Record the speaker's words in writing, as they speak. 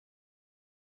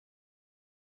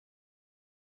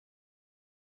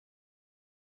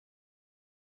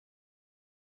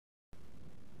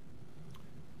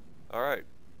Alright,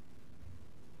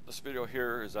 this video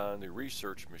here is on the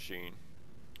research machine,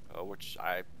 which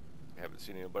I haven't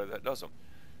seen anybody that does them.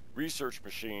 Research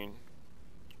machine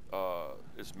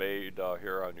is made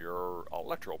here on your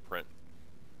electroprint.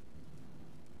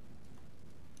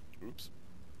 Oops.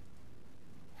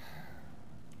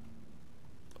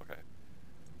 Okay.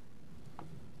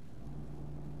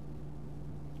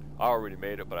 I already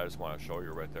made it, but I just want to show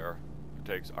you right there. It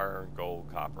takes iron, gold,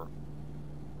 copper.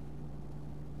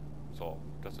 So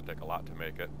it doesn't take a lot to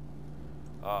make it.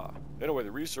 Anyway, the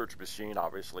research machine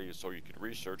obviously is so you can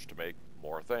research to make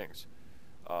more things.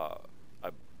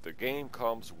 The game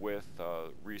comes with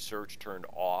research turned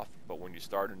off, but when you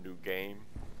start a new game,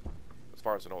 as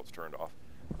far as I know, it's turned off.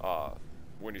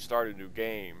 When you start a new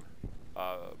game,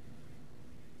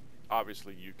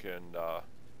 obviously you can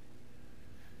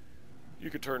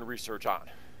turn research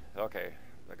on. Okay,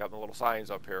 I got the little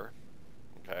signs up here.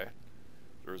 Okay.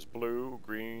 There's blue,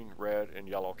 green, red, and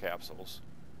yellow capsules.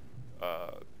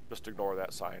 Just ignore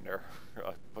that sign there.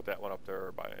 I put that one up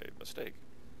there by mistake.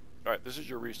 Alright, this is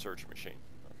your research machine.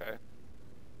 Okay.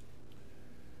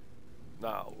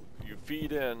 Now, you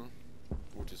feed in,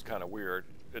 which is kind of weird,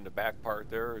 in the back part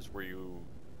there is where you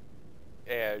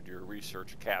add your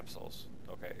research capsules.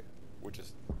 Okay, which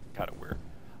is kind of weird.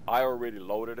 I already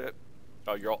loaded it.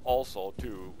 You'll also,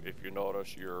 too, if you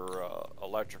notice, your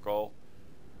electrical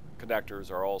connectors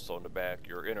are also in the back.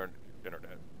 Your internet,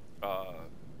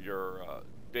 your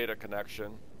data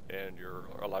connection, and your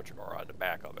electrical are on the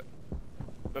back of it.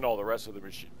 Then all the rest of the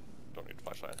machine, don't need to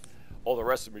flashlight. All the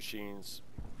rest of the machines,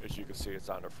 as you can see, it's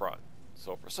on the front.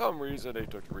 So for some reason, they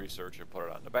took the research and put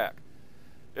it on the back.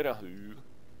 Anywho,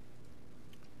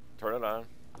 turn it on,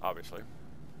 obviously.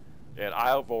 And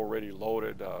I've already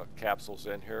loaded capsules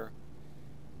in here.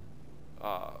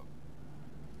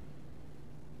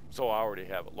 So I already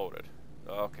have it loaded.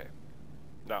 Okay.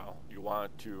 Now, you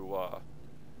want to,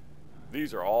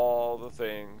 these are all the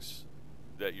things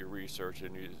that you research,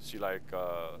 and you see like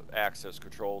access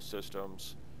control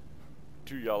systems,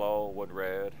 2 yellow, 1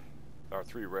 red, or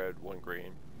 3 red, 1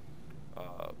 green.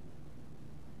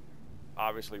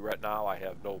 Obviously right now I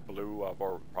have no blue. I've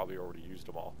probably already used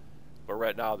them all. But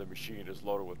right now the machine is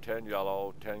loaded with 10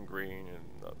 yellow, 10 green,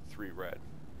 and 3 red,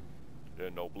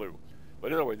 and no blue.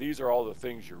 But anyway, these are all the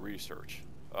things you research.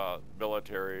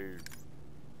 Military,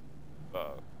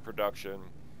 production,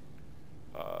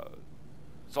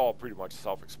 it's all pretty much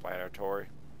self-explanatory.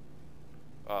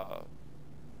 But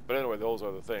anyway, those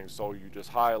are the things. So you just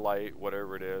highlight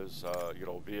whatever it is, you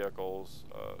know, vehicles,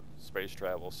 space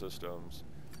travel systems.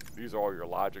 These are all your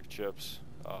logic chips.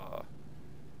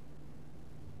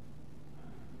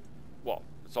 Well,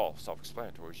 it's all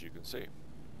self-explanatory, as you can see.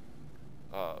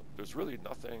 There's really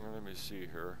nothing, let me see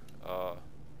here.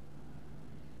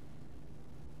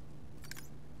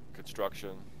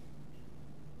 Construction.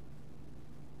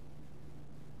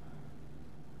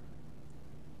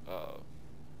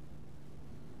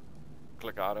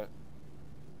 Click on it.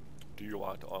 Do you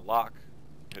want to unlock?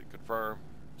 Hit confirm.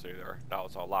 See there. Now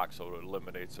it's unlocked, so it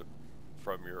eliminates it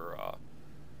from your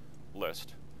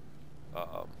list.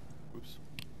 Oops.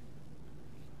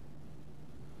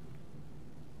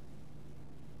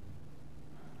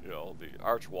 You know, the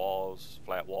arch walls,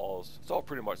 flat walls, it's all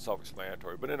pretty much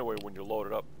self-explanatory. But anyway, when you load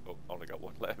it up, oh, I only got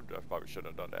one left. I probably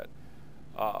shouldn't have done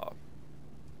that.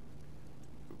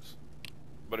 Oops.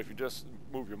 But if you just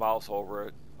move your mouse over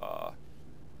it,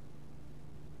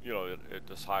 you know, it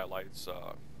just highlights.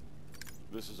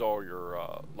 This is all your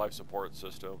life support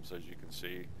systems, as you can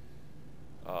see.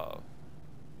 I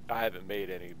haven't made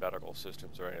any medical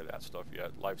systems or any of that stuff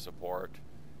yet. Life support.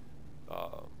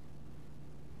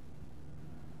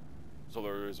 So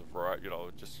there is a variety, you know,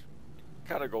 it just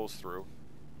kind of goes through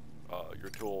your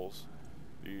tools.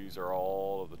 These are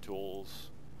all of the tools,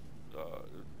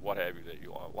 what have you, that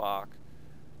you unlock.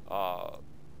 I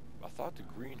thought the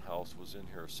greenhouse was in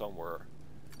here somewhere.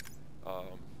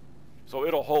 So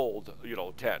it'll hold, you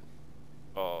know, 10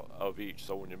 of each.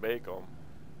 So when you make them,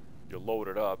 you load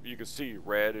it up. You can see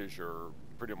red is your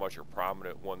pretty much your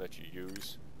prominent one that you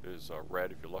use is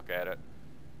red if you look at it.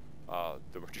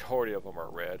 The majority of them are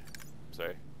red.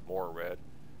 Say more red.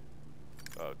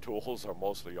 Tools are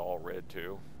mostly all red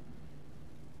too.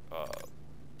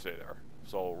 Say there.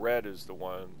 So red is the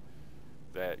one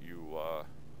that you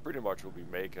pretty much will be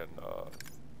making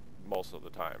most of the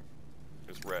time.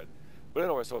 Is red. But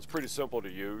anyway, so it's pretty simple to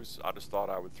use. I just thought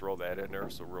I would throw that in there.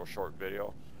 It's a real short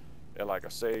video. And like I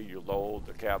say, you load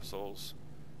the capsules.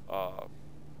 Well,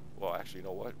 actually, you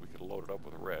know what? We could load it up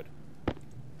with a red.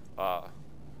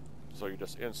 So you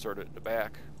just insert it in the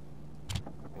back.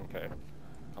 Okay.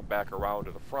 Come back around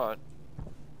to the front.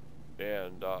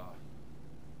 And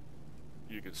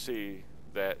you can see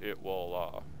that it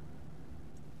will,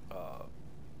 no,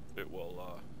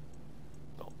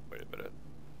 wait a minute,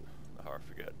 I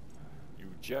forget.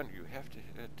 You have to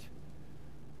hit,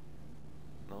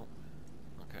 no,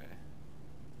 okay.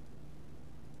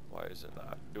 Why is it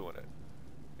not doing it?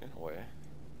 In a way.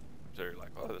 So you're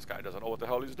like, oh, this guy doesn't know what the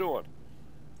hell he's doing.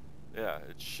 Yeah,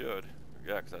 it should.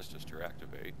 Yeah, because that's just your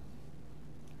activate.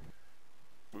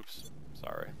 Oops,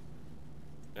 sorry.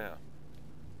 Yeah.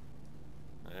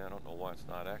 Yeah, I don't know why it's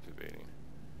not activating.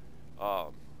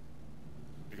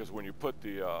 Because when you put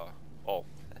the, oh.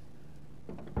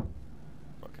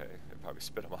 Okay, it probably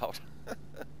spit them out.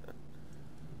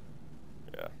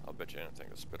 Yeah, I'll bet you anything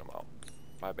to spit them out.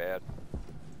 My bad.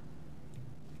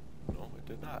 No, it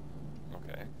did not.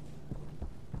 Okay.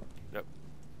 Yep,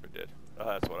 it did.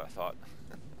 That's what I thought.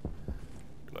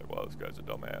 You're like, well, this guy's a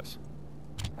dumbass.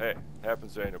 Hey,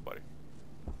 happens to anybody.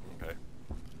 Okay.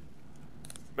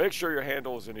 Make sure your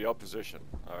handle is in the up position.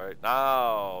 Alright,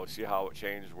 now see how it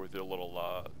changed with your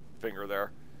little finger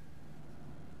there?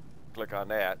 Click on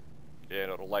that,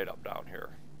 and it'll light up down here.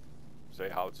 See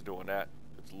how it's doing that?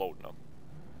 It's loading them.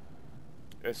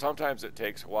 And sometimes it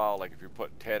takes a while, like if you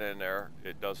put 10 in there,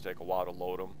 it does take a while to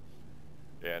load them.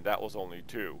 And that was only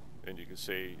 2. And you can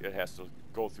see it has to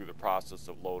go through the process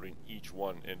of loading each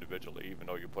one individually, even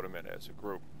though you put them in as a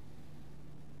group.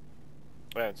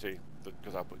 And see,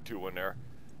 because I put 2 in there,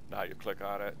 now you click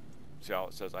on it. See how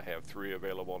it says I have 3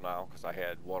 available now, because I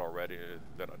had 1 already,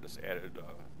 then I just added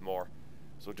more.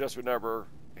 So just remember,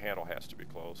 the handle has to be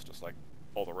closed, just like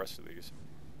all the rest of these.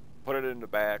 Put it in the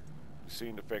back, you've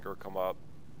seen the finger come up,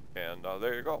 and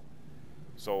there you go.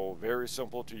 So very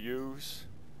simple to use.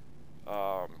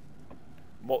 All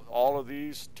of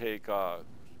these take,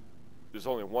 there's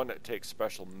only one that takes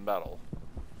special metal,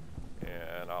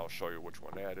 and I'll show you which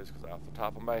one that is, because off the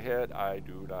top of my head I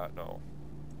do not know.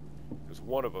 Because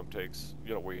one of them takes,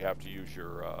 you know, where you have to use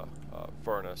your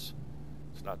furnace.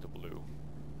 It's not the blue.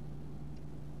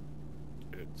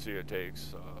 See, it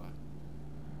takes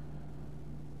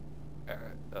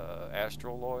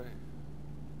astroloy.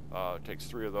 It takes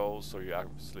 3 of those, so you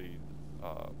obviously,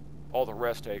 all the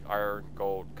rest take iron,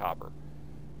 gold, copper.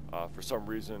 For some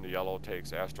reason, the yellow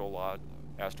takes astroloy,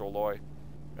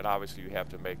 and obviously you have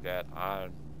to make that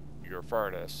on your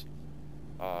furnace.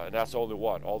 And that's only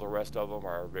one. All the rest of them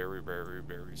are very, very,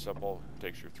 very simple. It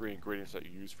takes your 3 ingredients that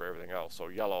you use for everything else. So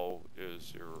yellow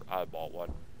is your oddball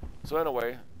one. So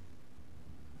anyway,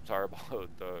 sorry about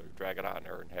dragging on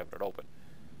there and having it open,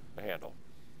 the handle.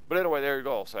 But anyway, there you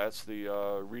go. So that's the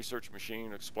research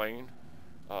machine explained.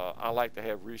 I like to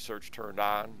have research turned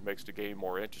on. Makes the game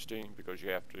more interesting because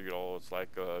you have to, you know, it's like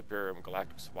Imperium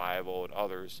Galactic Survival and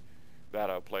others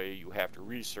that I play. You have to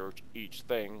research each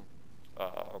thing,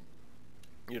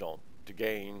 you know, to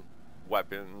gain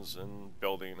weapons and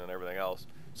building and everything else.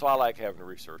 So I like having the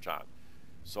research on.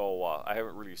 So I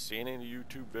haven't really seen any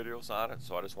YouTube videos on it,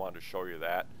 so I just wanted to show you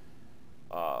that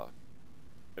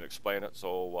and explain it.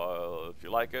 So if you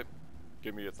like it,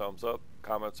 give me a thumbs up.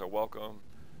 Comments are welcome.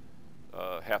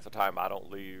 Half the time I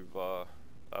don't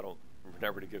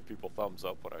remember to give people thumbs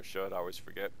up when I should. I always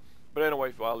forget. But anyway,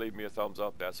 if you want to leave me a thumbs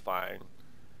up, that's fine.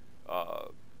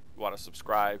 Want to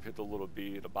subscribe, hit the little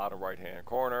B in the bottom right hand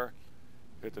corner.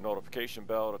 Hit the notification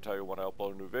bell to tell you when I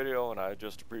upload a new video, and I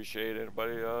just appreciate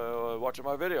anybody watching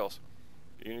my videos.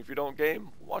 Even if you don't game,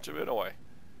 watch them anyway.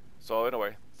 So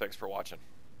anyway, thanks for watching.